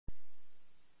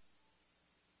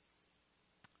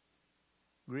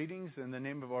Greetings in the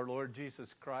name of our Lord Jesus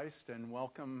Christ, and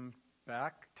welcome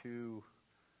back to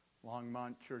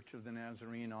Longmont Church of the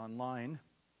Nazarene online.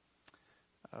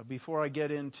 Before I get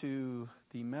into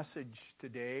the message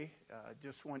today, I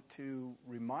just want to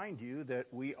remind you that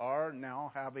we are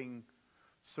now having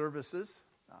services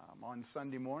on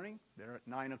Sunday morning. They're at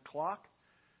 9 o'clock.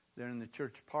 They're in the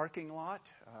church parking lot.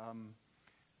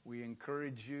 We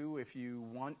encourage you, if you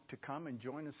want to come and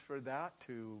join us for that,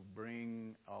 to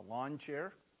bring a lawn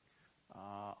chair,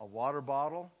 a water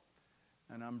bottle,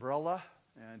 an umbrella,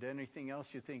 and anything else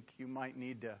you think you might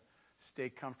need to stay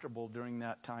comfortable during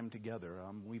that time together.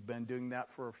 We've been doing that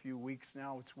for a few weeks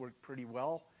now. It's worked pretty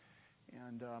well,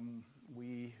 and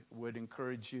we would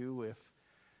encourage you, if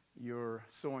you're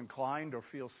so inclined or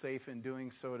feel safe in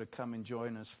doing so, to come and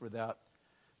join us for that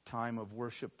time of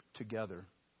worship together.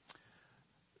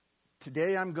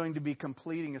 Today I'm going to be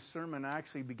completing a sermon I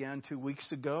actually began 2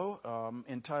 weeks ago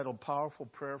entitled Powerful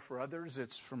Prayer for Others.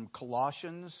 It's from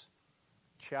Colossians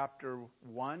chapter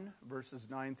 1, verses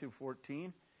 9 through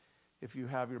 14, if you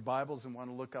have your Bibles and want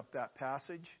to look up that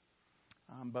passage.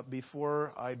 But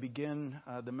before I begin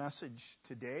the message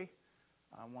today,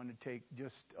 I want to take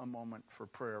just a moment for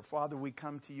prayer. Father, we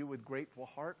come to you with grateful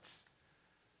hearts.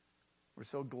 We're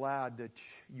so glad that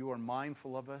you are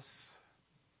mindful of us,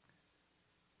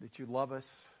 that you love us,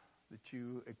 that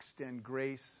you extend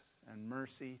grace and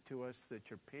mercy to us, that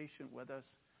you're patient with us,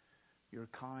 you're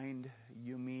kind,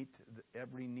 you meet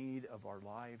every need of our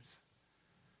lives.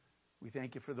 We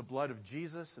thank you for the blood of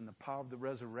Jesus and the power of the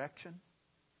resurrection.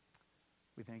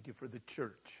 We thank you for the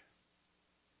church.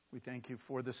 We thank you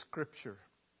for the Scripture.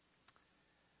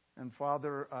 And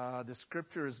Father, the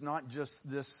Scripture is not just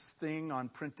this thing on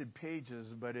printed pages,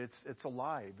 but it's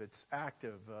alive, it's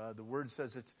active. The Word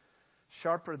says it's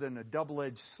sharper than a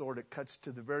double-edged sword. It cuts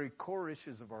to the very core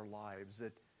issues of our lives.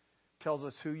 It tells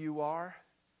us who you are.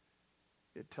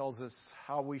 It tells us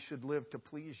how we should live to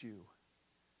please you.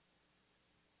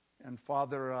 And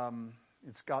Father,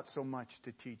 it's got so much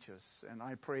to teach us. And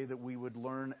I pray that we would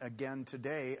learn again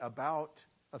today about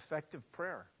effective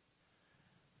prayer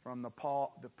from the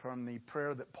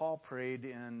prayer that Paul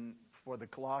prayed for the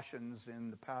Colossians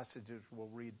in the passages we'll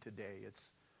read today. It's,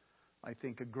 I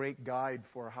think, a great guide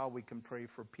for how we can pray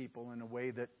for people in a way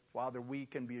that, Father, we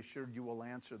can be assured you will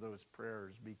answer those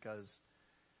prayers, because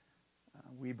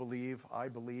I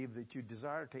believe that you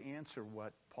desire to answer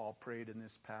what Paul prayed in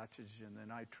this passage, and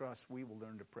then I trust we will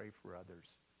learn to pray for others.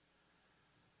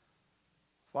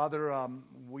 Father,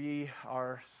 we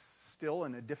are still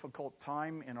in a difficult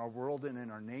time in our world and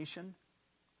in our nation.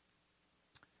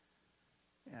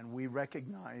 And we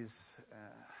recognize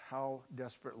how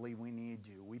desperately we need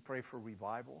you. We pray for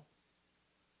revival.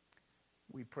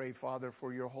 We pray, Father,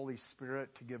 for your Holy Spirit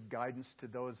to give guidance to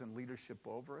those in leadership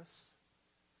over us.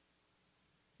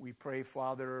 We pray,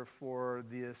 Father, for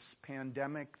this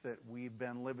pandemic that we've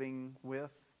been living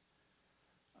with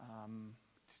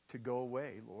to go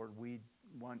away. Lord, we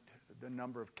want the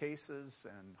number of cases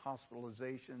and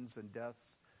hospitalizations and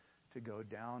deaths to go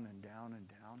down and down and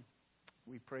down.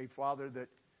 We pray, Father, that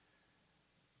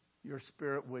your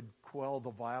Spirit would quell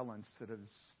the violence that is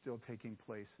still taking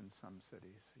place in some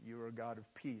cities. You are a God of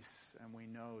peace, and we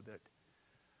know that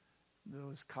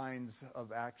those kinds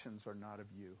of actions are not of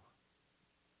you.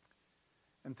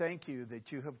 And thank you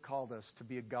that you have called us to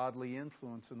be a godly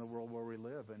influence in the world where we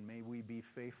live, and may we be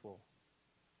faithful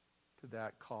to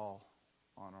that call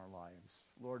on our lives.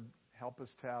 Lord, help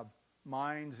us to have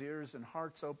minds, ears, and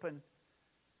hearts open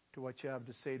to what you have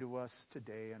to say to us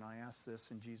today, and I ask this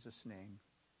in Jesus' name.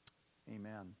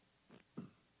 Amen.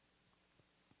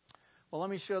 Well, let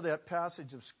me share that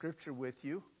passage of Scripture with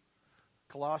you.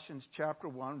 Colossians chapter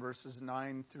 1, verses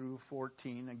 9 through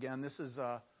 14. Again, this is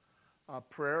a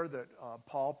prayer that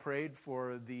Paul prayed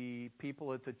for the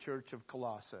people at the church of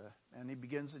Colossae. And he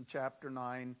begins in chapter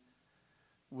 9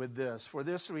 with this. For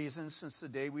this reason, since the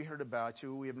day we heard about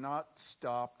you, we have not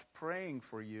stopped praying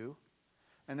for you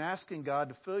and asking God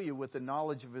to fill you with the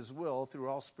knowledge of His will through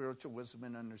all spiritual wisdom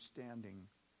and understanding.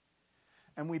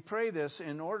 And we pray this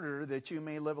in order that you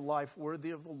may live a life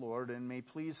worthy of the Lord and may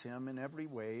please Him in every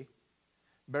way,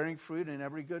 bearing fruit in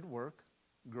every good work,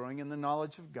 growing in the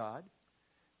knowledge of God,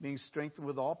 being strengthened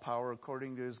with all power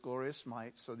according to His glorious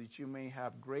might, so that you may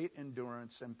have great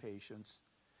endurance and patience,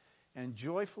 and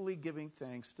joyfully giving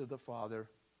thanks to the Father,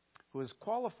 who has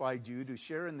qualified you to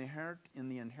share in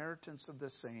the inheritance of the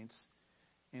saints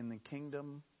in the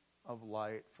kingdom of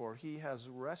light. For He has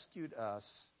rescued us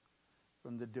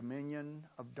from the dominion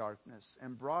of darkness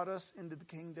and brought us into the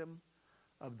kingdom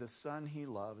of the Son He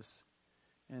loves,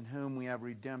 in whom we have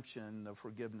redemption, the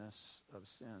forgiveness of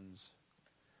sins.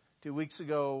 2 weeks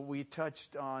ago, we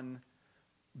touched on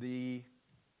the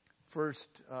first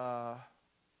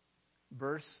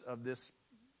verse of this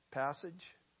passage.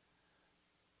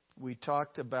 We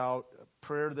talked about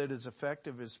prayer that is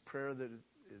effective is prayer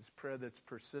that's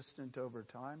persistent over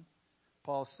time.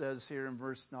 Paul says here in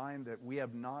verse 9 that we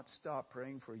have not stopped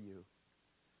praying for you.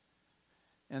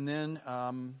 And then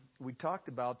we talked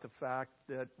about the fact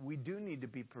that we do need to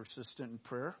be persistent in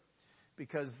prayer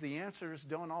because the answers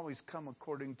don't always come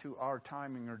according to our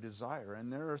timing or desire.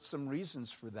 And there are some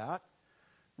reasons for that.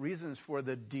 Reasons for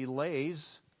the delays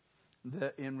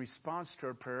in response to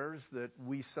our prayers that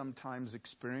we sometimes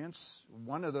experience.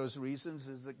 One of those reasons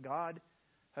is that God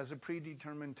has a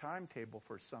predetermined timetable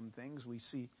for some things. We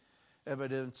see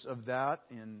evidence of that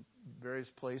in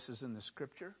various places in the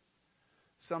Scripture.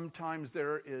 Sometimes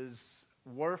there is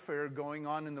warfare going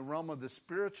on in the realm of the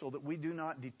spiritual that we do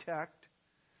not detect.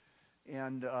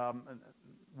 And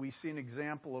we see an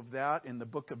example of that in the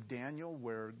book of Daniel,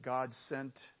 where God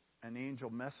sent an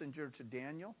angel messenger to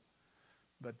Daniel.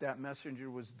 But that messenger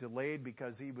was delayed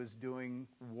because he was doing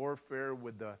warfare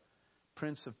with the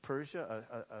prince of Persia,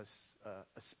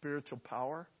 a spiritual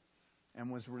power,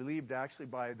 and was relieved actually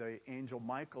by the angel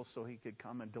Michael so he could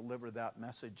come and deliver that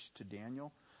message to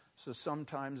Daniel. So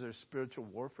sometimes there's spiritual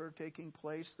warfare taking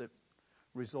place that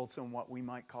results in what we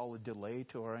might call a delay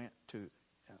to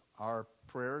our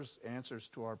prayers, answers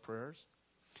to our prayers.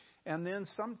 And then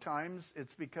sometimes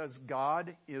it's because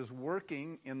God is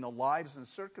working in the lives and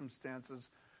circumstances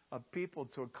of people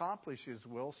to accomplish His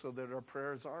will so that our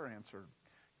prayers are answered.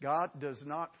 God does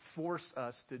not force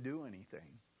us to do anything.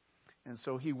 And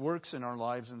so He works in our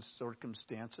lives and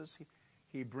circumstances.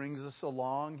 He brings us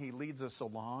along. He leads us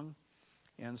along.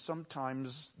 And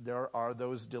sometimes there are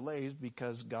those delays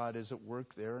because God is at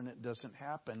work there and it doesn't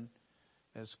happen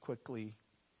as quickly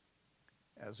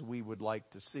as we would like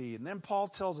to see. And then Paul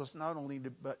tells us not only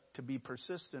to be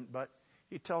persistent, but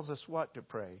he tells us what to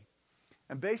pray.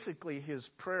 And basically his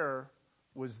prayer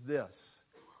was this: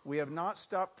 we have not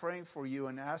stopped praying for you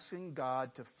and asking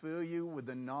God to fill you with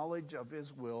the knowledge of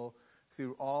His will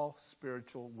through all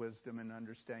spiritual wisdom and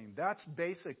understanding. That's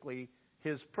basically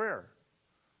his prayer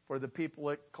for the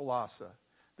people at Colossae.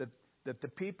 That the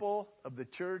people of the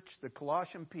church, the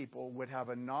Colossian people, would have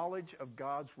a knowledge of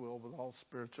God's will with all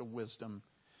spiritual wisdom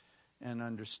and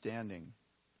understanding.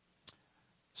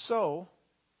 So,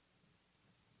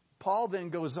 Paul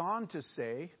then goes on to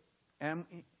say, and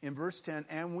in verse 10,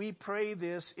 and we pray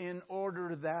this in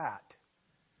order that.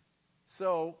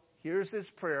 So, here's his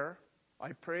prayer.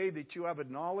 I pray that you have a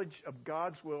knowledge of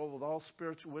God's will with all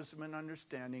spiritual wisdom and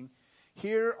understanding.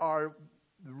 Here are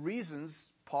the reasons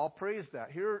Paul prays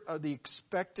that. Here are the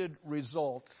expected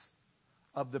results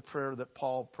of the prayer that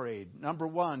Paul prayed. Number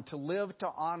one, to live to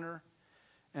honor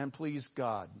and please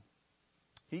God.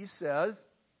 He says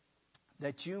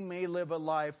that you may live a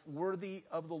life worthy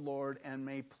of the Lord and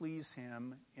may please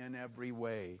Him in every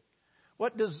way.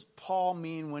 What does Paul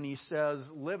mean when he says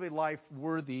live a life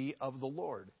worthy of the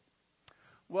Lord?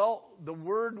 Well, the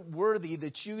word worthy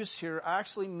that's used here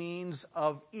actually means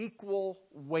of equal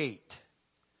weight.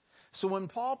 So when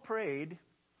Paul prayed,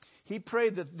 he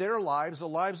prayed that their lives, the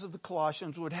lives of the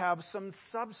Colossians, would have some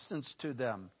substance to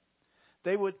them.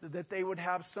 That they would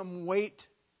have some weight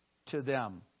to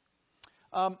them.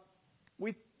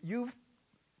 You've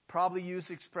probably used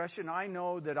the expression, I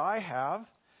know that I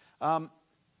have.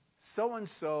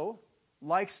 So-and-so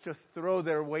likes to throw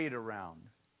their weight around.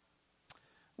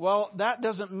 Well, that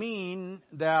doesn't mean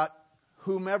that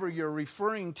whomever you're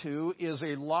referring to is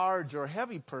a large or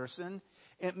heavy person.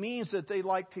 It means that they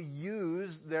like to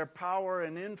use their power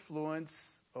and influence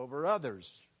over others.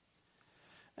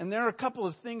 And there are a couple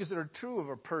of things that are true of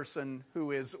a person who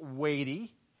is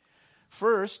weighty.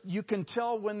 First, you can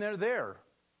tell when they're there.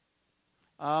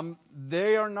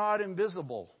 They are not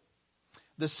invisible.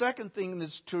 The second thing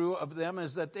that's true of them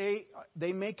is that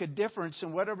they make a difference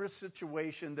in whatever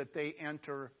situation that they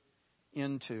enter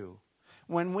into.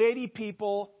 When weighty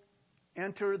people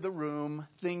enter the room,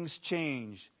 things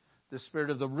change. The spirit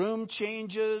of the room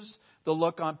changes. The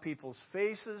look on people's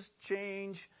faces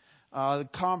change. The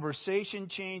conversation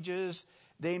changes.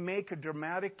 They make a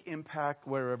dramatic impact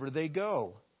wherever they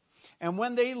go. And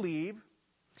when they leave,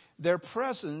 their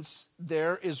presence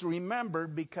there is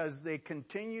remembered because they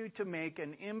continue to make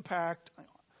an impact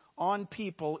on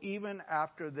people even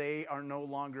after they are no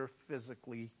longer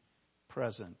physically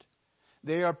present.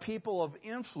 They are people of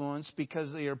influence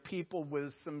because they are people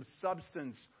with some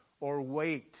substance or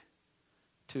weight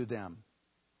to them.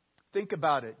 Think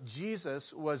about it.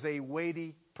 Jesus was a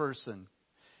weighty person.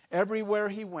 Everywhere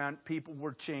He went, people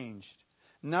were changed.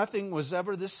 Nothing was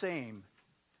ever the same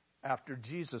after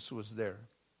Jesus was there.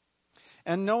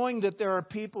 And knowing that there are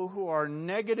people who are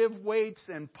negative weights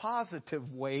and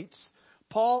positive weights,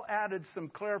 Paul added some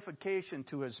clarification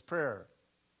to his prayer.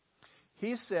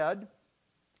 He said,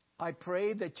 I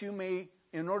pray that you may,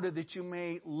 in order that you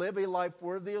may live a life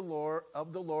worthy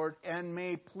of the Lord and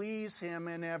may please Him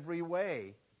in every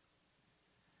way.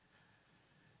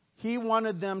 He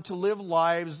wanted them to live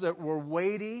lives that were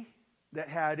weighty, that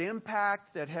had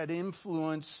impact, that had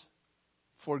influence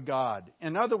for God.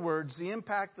 In other words, the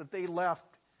impact that they left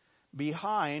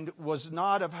behind was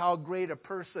not of how great a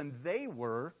person they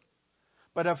were,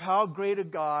 but of how great a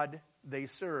God they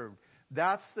served.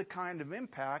 That's the kind of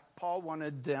impact Paul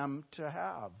wanted them to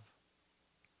have.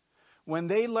 When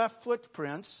they left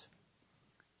footprints,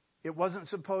 it wasn't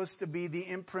supposed to be the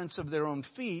imprints of their own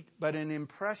feet, but an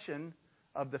impression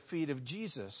of the feet of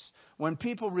Jesus. When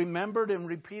people remembered and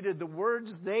repeated the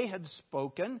words they had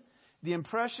spoken, the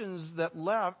impressions that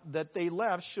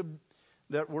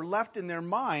were left in their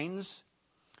minds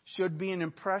should be an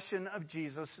impression of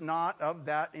Jesus, not of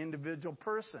that individual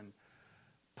person.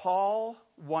 Paul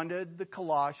wanted the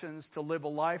Colossians to live a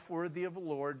life worthy of the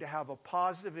Lord, to have a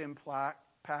positive impact,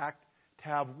 to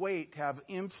have weight, to have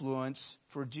influence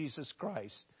for Jesus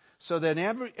Christ. So that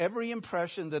every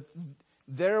impression that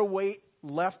their weight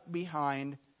left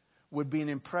behind would be an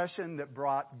impression that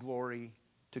brought glory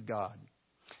to God.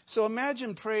 So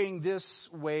imagine praying this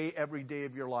way every day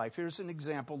of your life. Here's an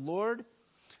example. Lord,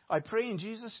 I pray in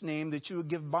Jesus' name that you would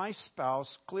give my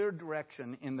spouse clear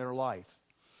direction in their life.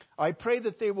 I pray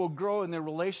that they will grow in their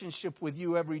relationship with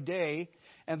you every day,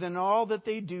 and then all that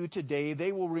they do today,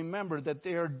 they will remember that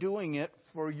they are doing it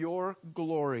for your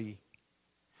glory.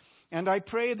 And I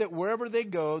pray that wherever they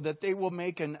go, that they will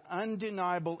make an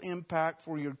undeniable impact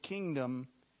for your kingdom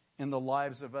in the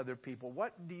lives of other people.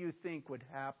 What do you think would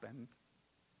happen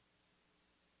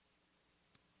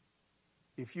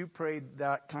if you prayed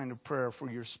that kind of prayer for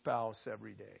your spouse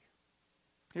every day?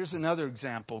 Here's another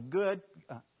example.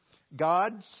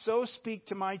 God, so speak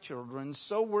to my children,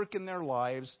 so work in their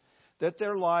lives, that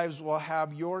their lives will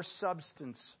have your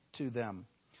substance to them.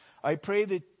 I pray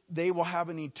that they will have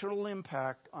an eternal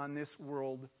impact on this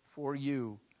world for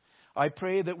you. I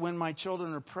pray that when my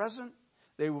children are present,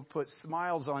 they will put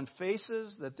smiles on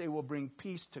faces, that they will bring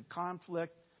peace to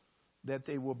conflict, that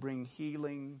they will bring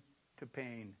healing to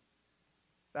pain.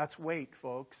 That's weight,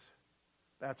 folks.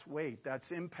 That's weight. That's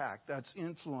impact. That's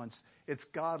influence. It's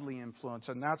godly influence.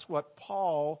 And that's what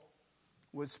Paul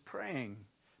was praying.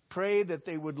 Pray that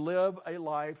they would live a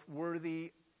life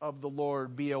worthy of the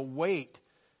Lord, be a weight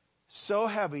so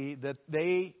heavy that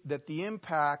the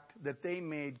impact that they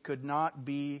made could not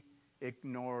be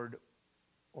ignored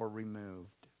or removed.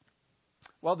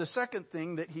 Well, the second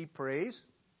thing that he prays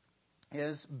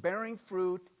is bearing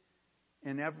fruit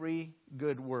in every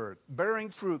good work.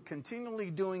 Bearing fruit,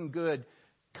 continually doing good,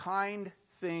 kind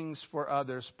things for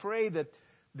others. Pray that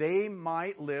they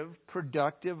might live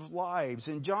productive lives.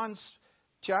 In John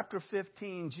chapter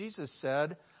 15, Jesus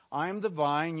said, I am the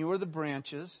vine, you are the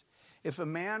branches. If a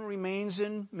man remains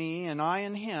in me and I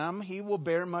in him, he will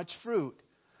bear much fruit.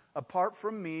 Apart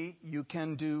from me, you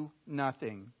can do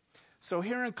nothing. So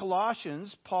here in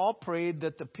Colossians, Paul prayed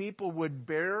that the people would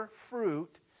bear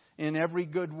fruit in every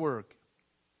good work.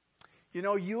 You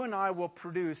know, you and I will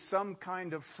produce some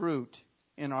kind of fruit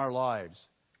in our lives.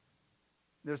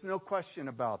 There's no question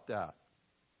about that.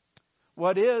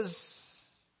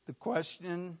 The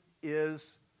question is,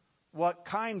 what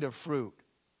kind of fruit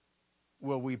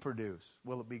will we produce?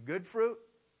 Will it be good fruit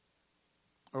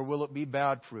or will it be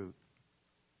bad fruit?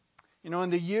 You know, in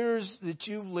the years that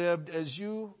you've lived, as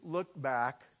you look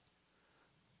back,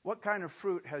 what kind of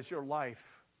fruit has your life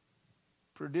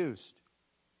produced?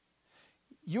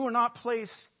 You were not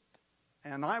placed,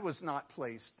 and I was not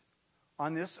placed,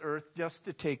 on this earth just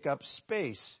to take up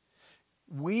space.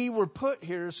 We were put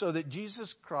here so that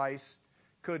Jesus Christ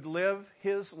could live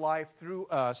His life through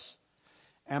us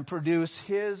and produce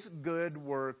His good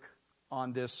work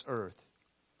on this earth.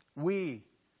 We,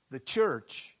 the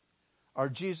church, are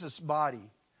Jesus'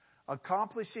 body,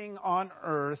 accomplishing on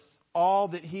earth all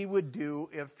that He would do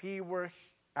if He were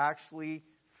actually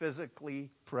physically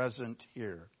present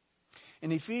here.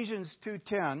 In Ephesians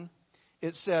 2:10,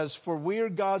 it says, For we are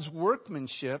God's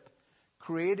workmanship,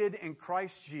 created in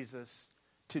Christ Jesus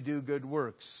to do good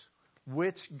works,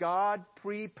 which God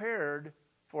prepared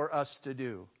for us to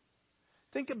do.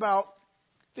 Think about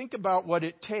what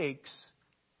it takes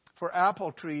for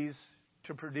apple trees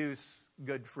to produce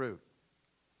good fruit.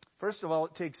 First of all,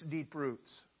 it takes deep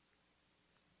roots.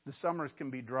 The summers can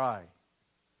be dry.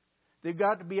 They've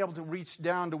got to be able to reach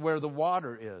down to where the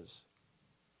water is.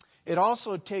 It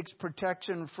also takes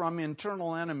protection from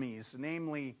internal enemies,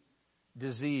 namely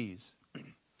disease.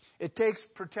 It takes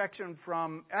protection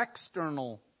from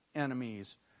external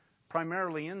enemies,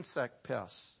 primarily insect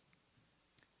pests.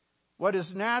 What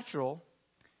is natural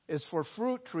is for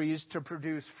fruit trees to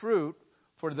produce fruit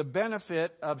for the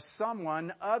benefit of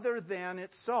someone other than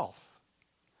itself.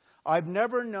 I've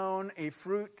never known a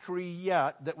fruit tree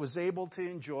yet that was able to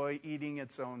enjoy eating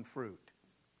its own fruit.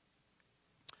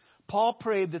 Paul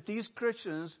prayed that these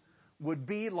Christians would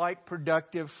be like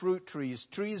productive fruit trees,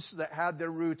 trees that had their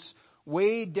roots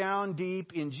way down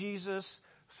deep in Jesus,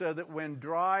 so that when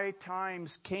dry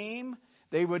times came,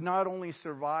 they would not only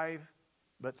survive,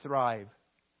 but thrive.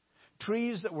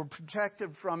 Trees that were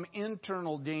protected from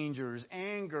internal dangers,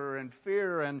 anger and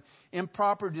fear and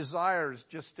improper desires,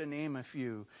 just to name a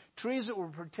few. Trees that were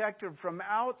protected from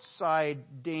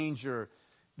outside danger,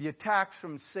 the attacks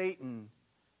from Satan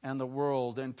and the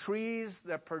world. And trees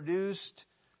that produced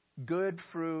good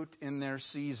fruit in their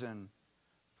season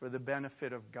for the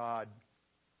benefit of God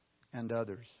and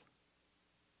others.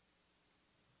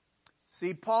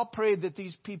 See, Paul prayed that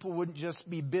these people wouldn't just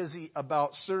be busy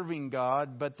about serving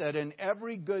God, but that in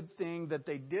every good thing that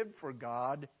they did for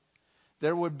God,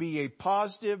 there would be a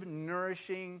positive,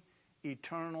 nourishing,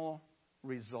 eternal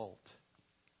result.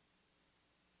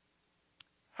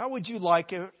 How would you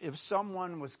like it if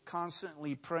someone was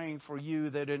constantly praying for you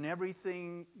that in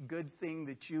everything good thing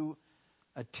that you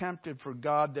attempted for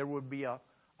God, there would be a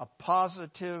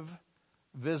positive,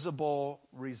 visible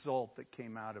result that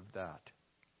came out of that?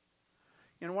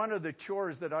 One of the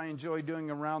chores that I enjoy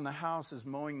doing around the house is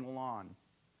mowing the lawn.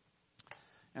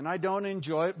 And I don't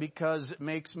enjoy it because it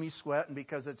makes me sweat and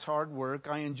because it's hard work.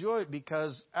 I enjoy it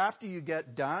because after you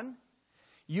get done,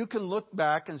 you can look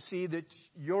back and see that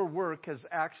your work has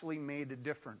actually made a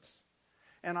difference.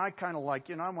 And I kind of like,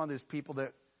 I'm one of those people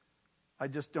that I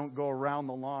just don't go around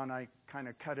the lawn. I kind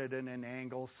of cut it in an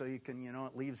angle so you can,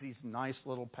 it leaves these nice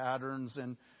little patterns.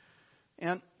 And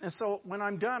so when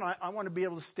I'm done, I want to be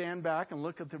able to stand back and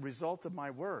look at the result of my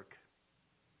work.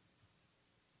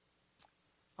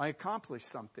 I accomplished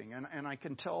something, and I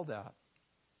can tell that.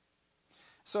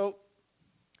 So,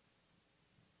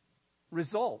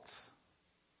 results.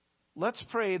 Let's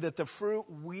pray that the fruit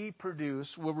we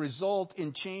produce will result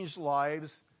in changed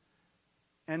lives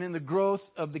and in the growth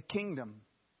of the kingdom.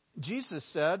 Jesus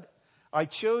said, I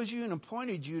chose you and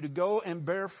appointed you to go and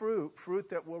bear fruit, fruit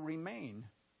that will remain.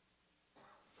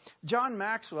 John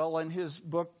Maxwell, in his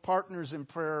book Partners in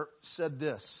Prayer, said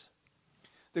this: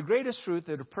 the greatest fruit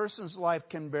that a person's life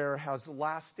can bear has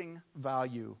lasting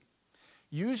value.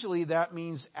 Usually that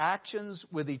means actions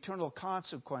with eternal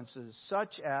consequences,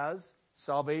 such as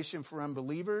salvation for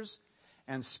unbelievers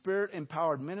and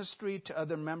Spirit-empowered ministry to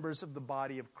other members of the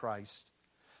body of Christ.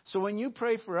 So when you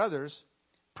pray for others,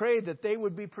 pray that they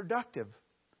would be productive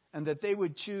and that they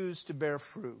would choose to bear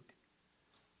fruit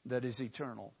that is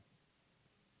eternal.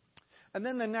 And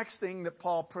then the next thing that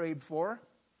Paul prayed for,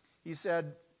 he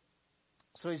said,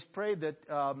 so he's prayed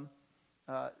that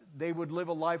they would live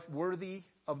a life worthy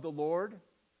of the Lord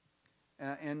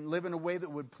and live in a way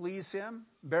that would please Him,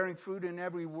 bearing fruit in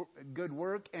every good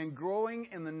work and growing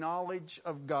in the knowledge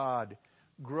of God.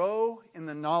 Grow in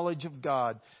the knowledge of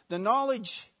God. The knowledge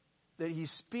that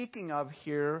he's speaking of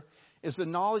here is the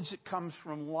knowledge that comes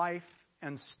from life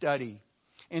and study,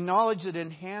 a knowledge that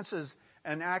enhances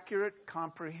an accurate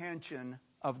comprehension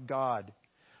of God.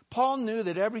 Paul knew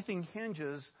that everything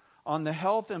hinges on the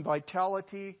health and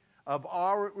vitality of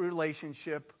our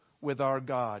relationship with our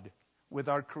God, with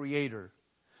our Creator.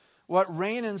 What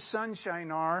rain and sunshine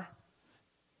are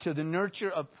to the nurture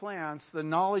of plants, the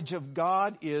knowledge of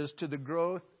God is to the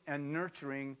growth and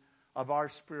nurturing of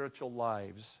our spiritual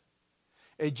lives.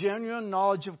 A genuine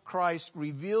knowledge of Christ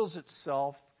reveals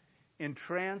itself in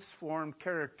transformed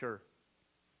character.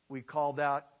 We call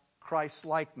that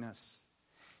Christ-likeness.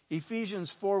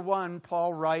 Ephesians 4:1,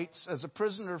 Paul writes, as a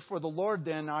prisoner for the Lord,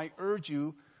 then, I urge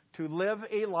you to live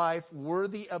a life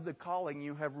worthy of the calling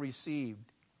you have received.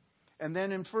 And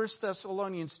then in 1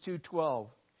 Thessalonians 2:12,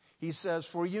 he says,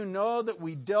 for you know that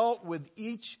we dealt with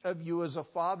each of you as a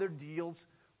father deals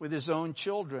with his own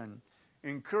children,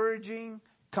 encouraging,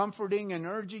 comforting, and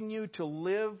urging you to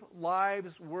live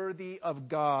lives worthy of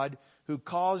God who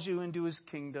calls you into His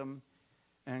kingdom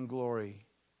and glory.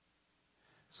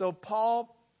 So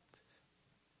Paul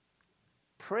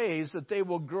prays that they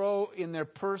will grow in their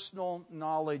personal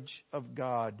knowledge of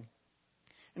God.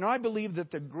 And I believe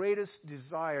that the greatest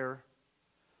desire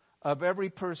of every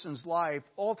person's life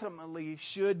ultimately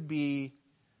should be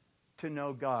to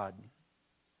know God.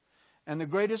 And the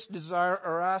greatest desire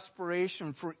or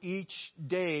aspiration for each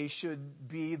day should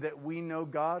be that we know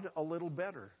God a little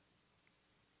better.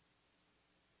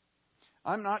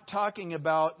 I'm not talking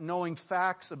about knowing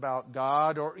facts about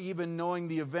God or even knowing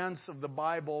the events of the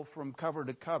Bible from cover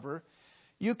to cover.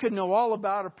 You can know all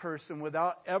about a person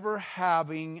without ever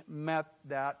having met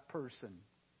that person.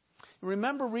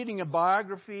 Remember reading a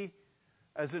biography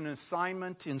as an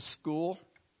assignment in school?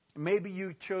 Maybe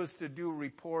you chose to do a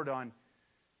report on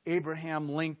Abraham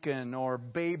Lincoln or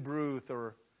Babe Ruth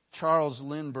or Charles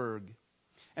Lindbergh.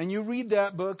 And you read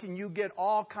that book and you get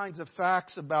all kinds of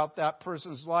facts about that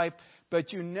person's life,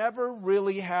 but you never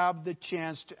really have the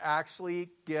chance to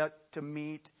actually get to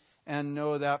meet and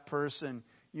know that person.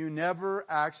 You never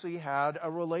actually had a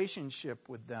relationship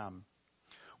with them.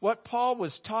 What Paul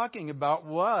was talking about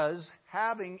was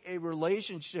having a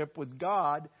relationship with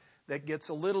God that gets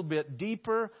a little bit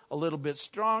deeper, a little bit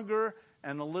stronger,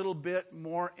 and a little bit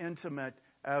more intimate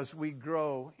as we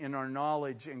grow in our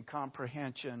knowledge and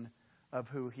comprehension of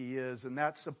who He is. And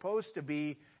that's supposed to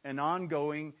be an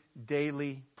ongoing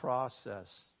daily process.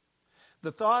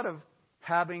 The thought of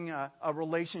having a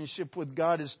relationship with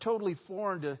God is totally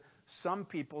foreign to some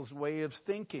people's way of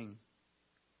thinking.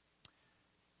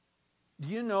 Do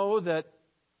you know that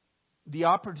the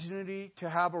opportunity to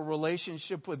have a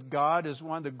relationship with God is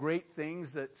one of the great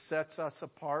things that sets us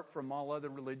apart from all other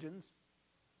religions?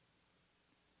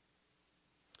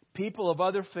 People of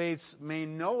other faiths may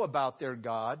know about their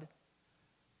God,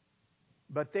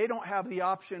 but they don't have the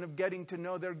option of getting to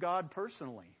know their God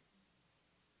personally.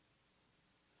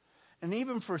 And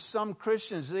even for some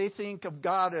Christians, they think of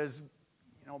God as,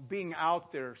 being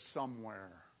out there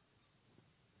somewhere.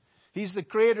 He's the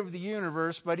creator of the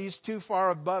universe, but He's too far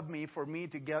above me for me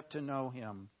to get to know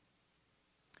Him.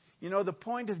 The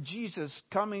point of Jesus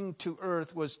coming to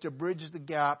earth was to bridge the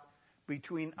gap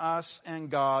between us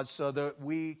and God so that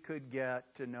we could get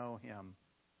to know Him.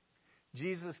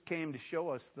 Jesus came to show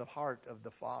us the heart of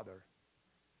the Father.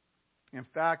 In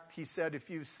fact, He said, if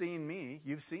you've seen me,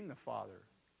 you've seen the Father.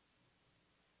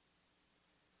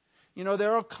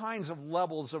 There are all kinds of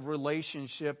levels of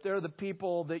relationship. There are the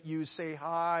people that you say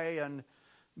hi and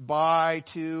bye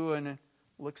to, and it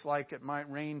looks like it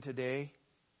might rain today,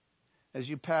 as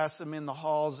you pass them in the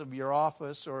halls of your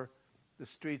office or the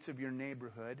streets of your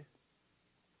neighborhood.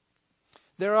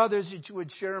 There are others that you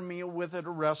would share a meal with at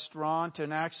a restaurant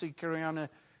and actually carry on a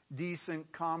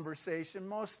decent conversation,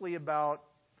 mostly about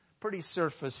pretty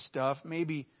surface stuff,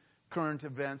 maybe current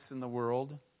events in the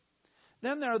world.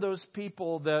 Then there are those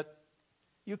people that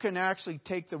you can actually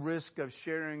take the risk of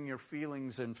sharing your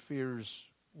feelings and fears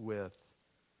with.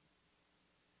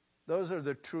 Those are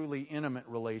the truly intimate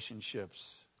relationships.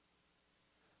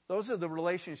 Those are the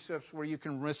relationships where you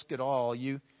can risk it all.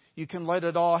 You can let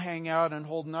it all hang out and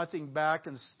hold nothing back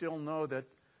and still know that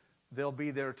they'll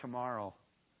be there tomorrow.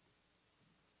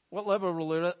 What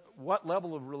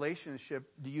level of relationship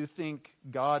do you think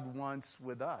God wants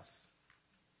with us?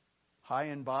 Hi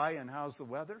and bye and how's the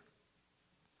weather?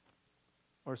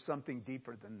 Or something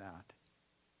deeper than that?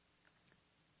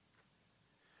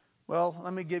 Well,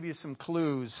 let me give you some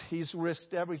clues. He's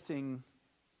risked everything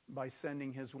by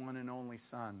sending His one and only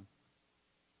Son.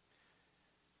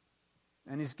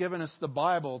 And He's given us the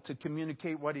Bible to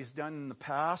communicate what He's done in the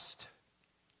past,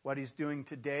 what He's doing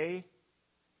today,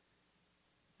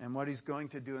 and what He's going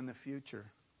to do in the future.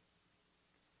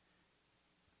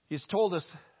 He's told us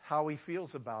how He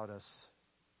feels about us,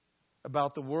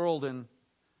 about the world, and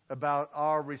about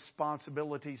our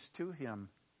responsibilities to Him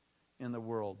in the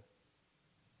world.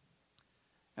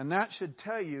 And that should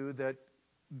tell you that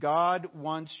God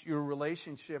wants your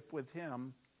relationship with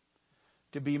Him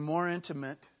to be more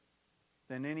intimate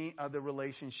than any other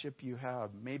relationship you have.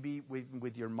 Maybe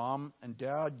with your mom and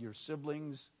dad, your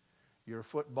siblings, your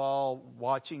football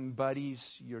watching buddies,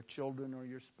 your children, or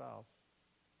your spouse.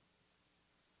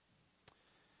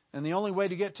 And the only way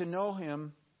to get to know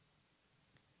Him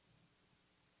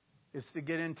is to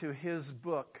get into His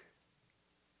book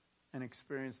and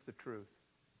experience the truth.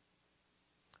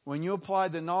 When you apply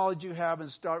the knowledge you have and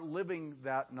start living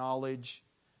that knowledge,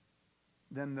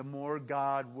 then the more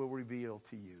God will reveal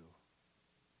to you.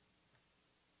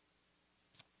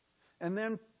 And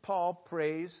then Paul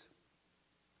prays,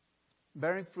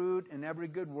 bearing fruit in every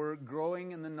good work,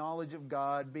 growing in the knowledge of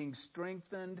God, being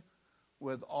strengthened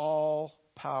with all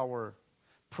power.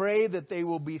 Pray that they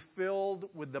will be filled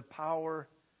with the power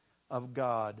of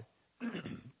God.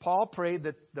 Paul prayed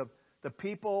that the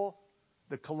people,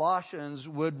 the Colossians,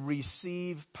 would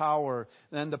receive power.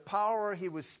 And the power he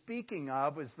was speaking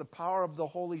of is the power of the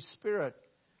Holy Spirit.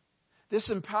 This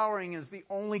empowering is the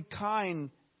only kind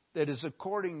that is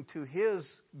according to His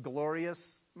glorious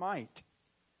might.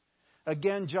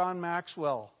 Again, John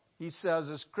Maxwell, he says,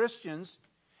 as Christians,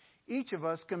 each of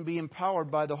us can be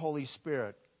empowered by the Holy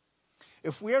Spirit.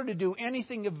 If we are to do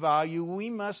anything of value, we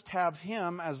must have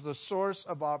Him as the source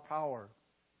of our power.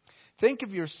 Think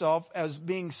of yourself as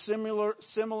being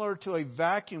similar to a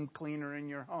vacuum cleaner in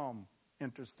your home.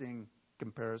 Interesting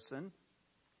comparison.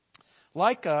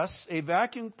 Like us, a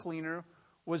vacuum cleaner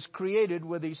was created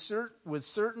with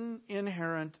certain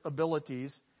inherent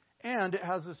abilities, and it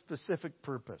has a specific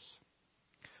purpose.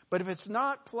 But if it's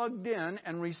not plugged in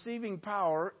and receiving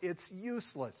power, it's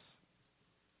useless.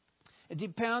 It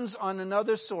depends on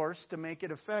another source to make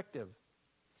it effective.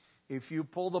 If you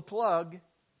pull the plug,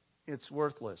 it's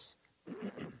worthless.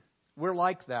 We're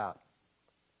like that.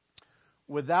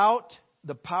 Without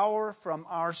the power from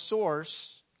our source,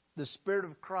 the Spirit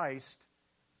of Christ,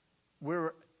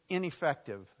 we're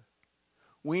ineffective.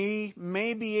 We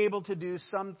may be able to do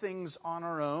some things on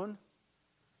our own,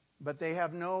 but they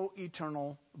have no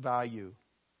eternal value.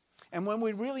 And when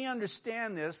we really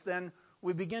understand this, then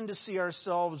we begin to see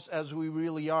ourselves as we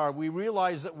really are. We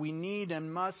realize that we need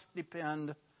and must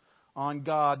depend on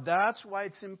God. That's why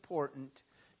it's important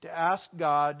to ask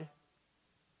God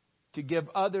to give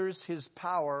others His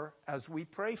power as we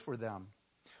pray for them.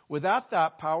 Without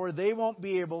that power, they won't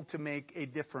be able to make a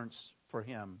difference for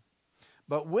Him.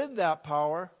 But with that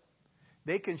power,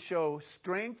 they can show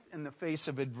strength in the face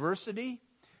of adversity,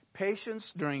 patience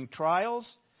during trials,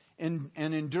 and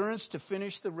endurance to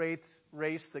finish the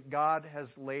race that God has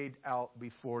laid out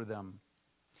before them.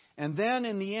 And then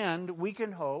in the end, we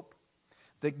can hope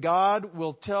that God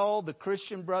will tell the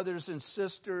Christian brothers and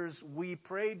sisters we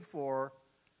prayed for,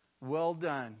 "Well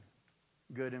done,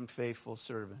 good and faithful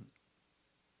servant."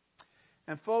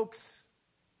 And folks,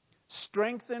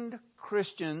 strengthened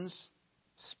Christians,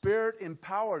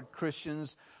 Spirit-empowered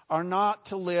Christians, are not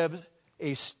to live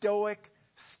a stoic,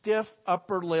 stiff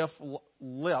upper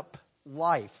lip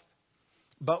life,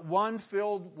 but one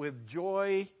filled with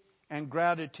joy and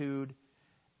gratitude,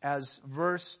 as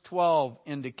verse 12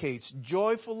 indicates.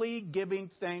 Joyfully giving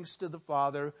thanks to the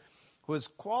Father who has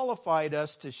qualified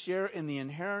us to share in the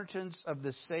inheritance of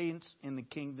the saints in the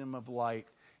kingdom of light.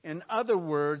 In other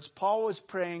words, Paul was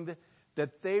praying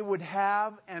that they would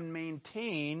have and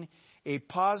maintain a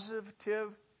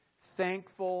positive,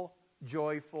 thankful,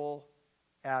 joyful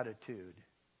attitude.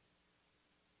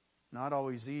 Not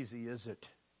always easy, is it?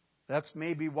 That's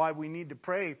maybe why we need to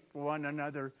pray for one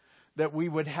another, that we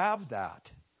would have that.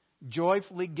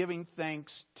 Joyfully giving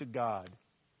thanks to God.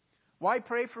 Why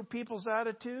pray for people's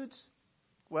attitudes?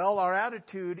 Well, our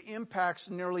attitude impacts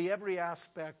nearly every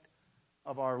aspect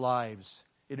of our lives.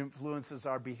 It influences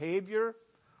our behavior,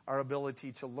 our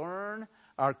ability to learn,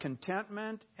 our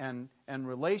contentment and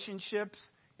relationships,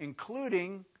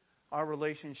 including our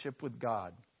relationship with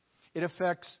God. It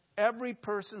affects every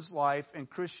person's life and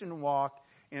Christian walk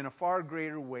in a far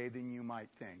greater way than you might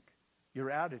think.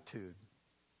 Your attitude.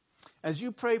 As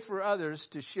you pray for others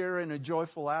to share in a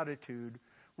joyful attitude,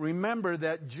 remember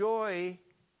that joy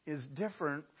is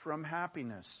different from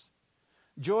happiness.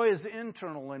 Joy is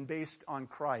internal and based on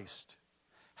Christ.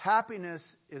 Happiness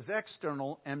is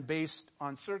external and based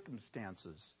on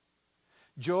circumstances.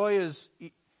 Joy is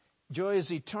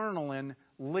eternal and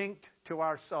linked to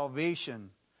our salvation,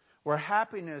 where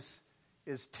happiness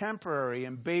is temporary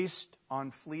and based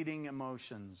on fleeting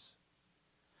emotions.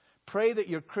 Pray that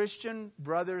your Christian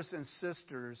brothers and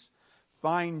sisters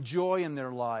find joy in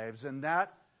their lives, and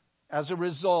that, as a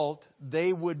result,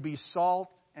 they would be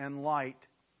salt and light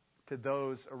to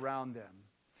those around them.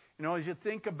 You know, as you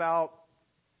think about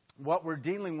what we're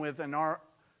dealing with in our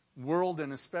world,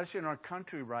 and especially in our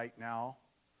country right now,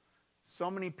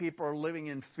 so many people are living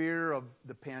in fear of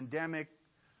the pandemic,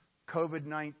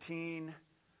 COVID-19,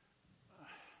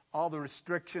 all the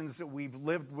restrictions that we've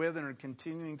lived with and are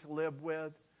continuing to live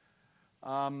with.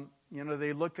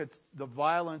 They look at the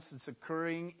violence that's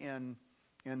occurring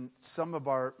in some of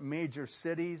our major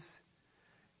cities,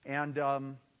 and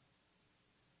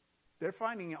they're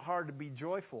finding it hard to be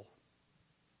joyful.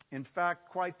 In fact,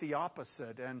 quite the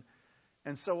opposite. And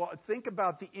so think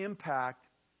about the impact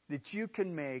that you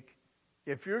can make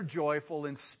if you're joyful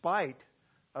in spite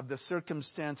of the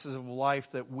circumstances of life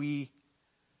that we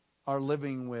are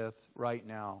living with right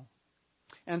now.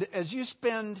 And as you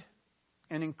spend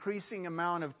an increasing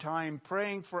amount of time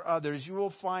praying for others, you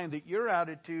will find that your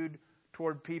attitude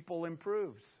toward people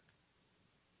improves.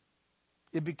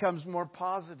 It becomes more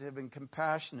positive and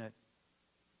compassionate.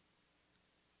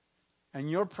 And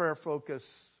your prayer focus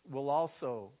will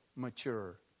also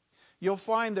mature. You'll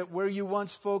find that where you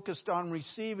once focused on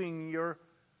receiving, your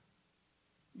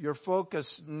Your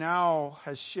focus now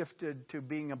has shifted to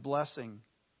being a blessing.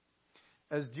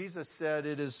 As Jesus said,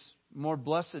 it is more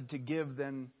blessed to give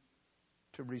than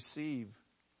to receive.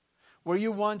 Where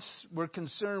you once were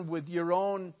concerned with your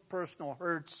own personal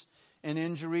hurts and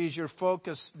injuries, your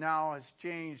focus now has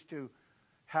changed to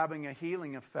having a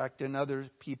healing effect in other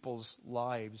people's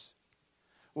lives.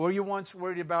 Where you once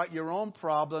worried about your own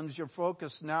problems, your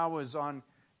focus now is on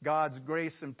God's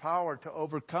grace and power to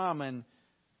overcome and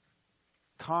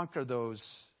conquer those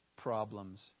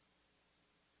problems.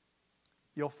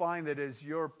 You'll find that as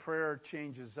your prayer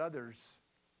changes others,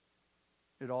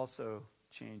 it also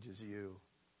changes you.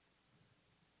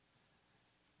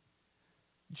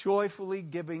 Joyfully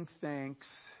giving thanks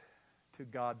to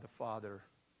God the Father.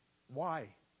 Why?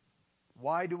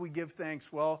 Why do we give thanks?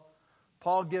 Well,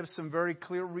 Paul gives some very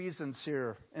clear reasons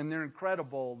here, and they're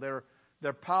incredible.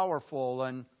 They're powerful,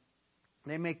 and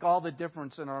they make all the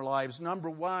difference in our lives. Number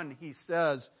one, he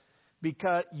says,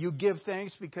 because you give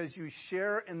thanks because you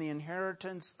share in the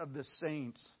inheritance of the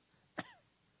saints.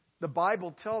 The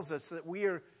Bible tells us that we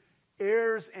are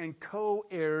heirs and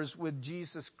co-heirs with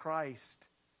Jesus Christ.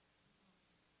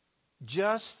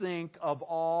 Just think of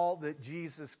all that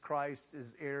Jesus Christ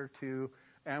is heir to,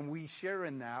 and we share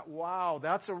in that. Wow,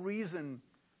 that's a reason,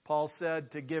 Paul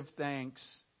said, to give thanks.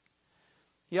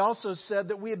 He also said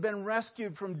that we have been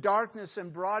rescued from darkness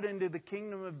and brought into the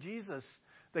kingdom of Jesus.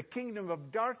 The kingdom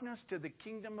of darkness to the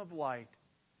kingdom of light.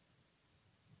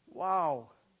 Wow.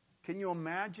 Can you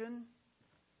imagine?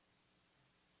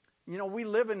 You know, we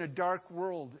live in a dark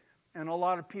world, and a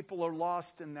lot of people are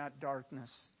lost in that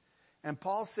darkness. And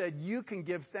Paul said, you can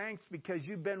give thanks because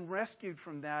you've been rescued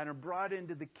from that and brought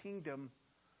into the kingdom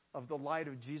of the light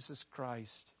of Jesus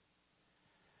Christ.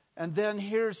 And then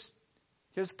here's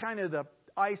kind of the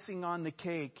icing on the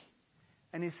cake.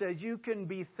 And he says, you can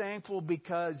be thankful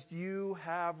because you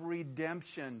have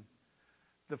redemption,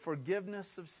 the forgiveness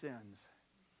of sins.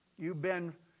 You've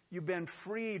been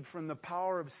freed from the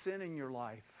power of sin in your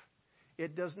life.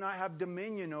 It does not have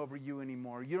dominion over you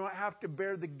anymore. You don't have to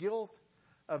bear the guilt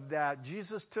of that.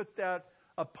 Jesus took that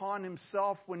upon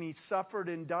himself when he suffered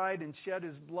and died and shed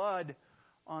his blood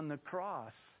on the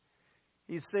cross.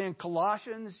 He's saying,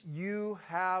 Colossians, you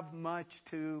have much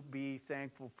to be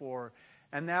thankful for.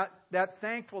 And that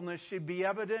thankfulness should be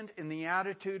evident in the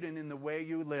attitude and in the way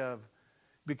you live.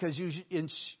 Because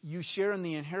you share in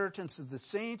the inheritance of the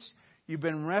saints. You've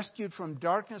been rescued from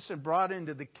darkness and brought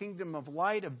into the kingdom of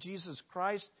light of Jesus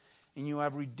Christ. And you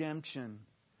have redemption,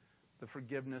 the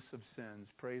forgiveness of sins.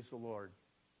 Praise the Lord.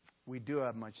 We do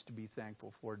have much to be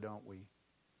thankful for, don't we?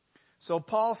 So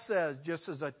Paul says, just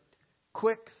as a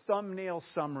quick thumbnail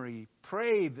summary,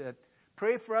 pray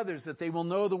for others that they will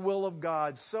know the will of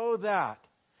God so that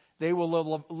they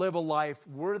will live a life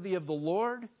worthy of the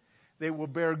Lord. They will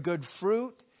bear good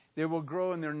fruit. They will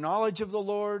grow in their knowledge of the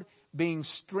Lord, being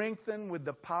strengthened with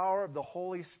the power of the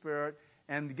Holy Spirit,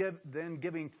 and then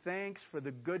giving thanks for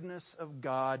the goodness of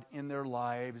God in their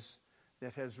lives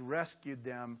that has rescued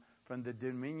them from the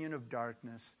dominion of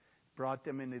darkness, brought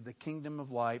them into the kingdom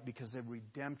of light because of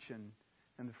redemption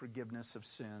and the forgiveness of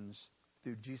sins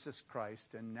through Jesus Christ,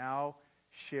 and now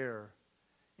share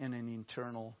in an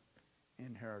eternal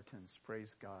inheritance.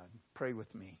 Praise God. Pray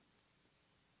with me.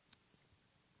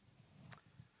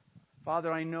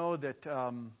 Father, I know that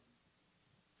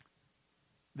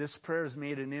this prayer has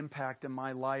made an impact in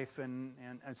my life, and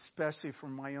especially for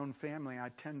my own family. I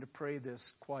tend to pray this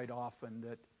quite often,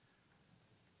 that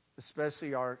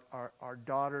especially our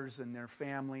daughters and their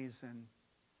families and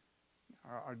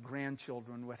our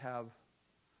grandchildren would have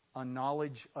a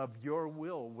knowledge of your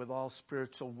will with all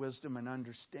spiritual wisdom and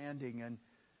understanding.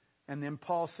 And then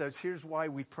Paul says, here's why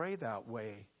we pray that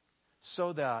way.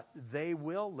 So that they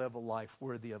will live a life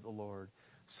worthy of the Lord.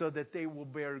 So that they will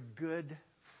bear good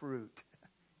fruit,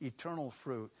 eternal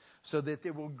fruit. So that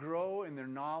they will grow in their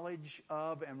knowledge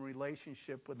of and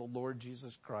relationship with the Lord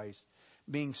Jesus Christ.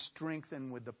 Being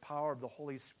strengthened with the power of the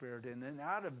Holy Spirit. And then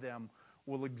out of them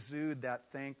will exude that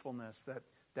thankfulness,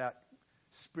 that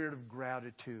spirit of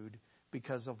gratitude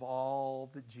because of all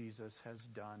that Jesus has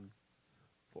done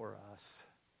for us.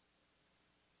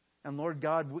 And Lord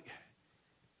God,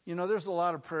 there's a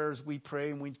lot of prayers we pray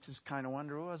and we just kind of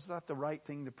wonder, is that the right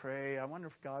thing to pray? I wonder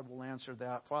if God will answer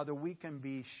that. Father, we can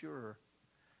be sure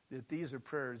that these are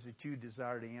prayers that you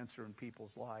desire to answer in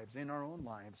people's lives, in our own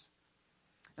lives.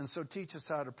 And so teach us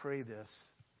how to pray this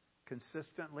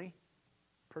consistently,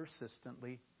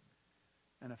 persistently,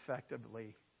 and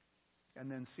effectively. And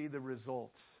then see the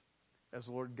results as,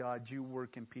 Lord God, you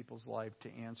work in people's life to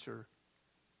answer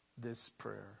this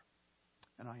prayer.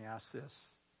 And I ask this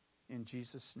in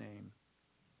Jesus' name.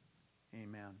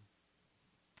 Amen.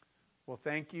 Well,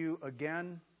 thank you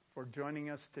again for joining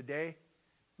us today.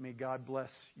 May God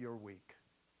bless your week.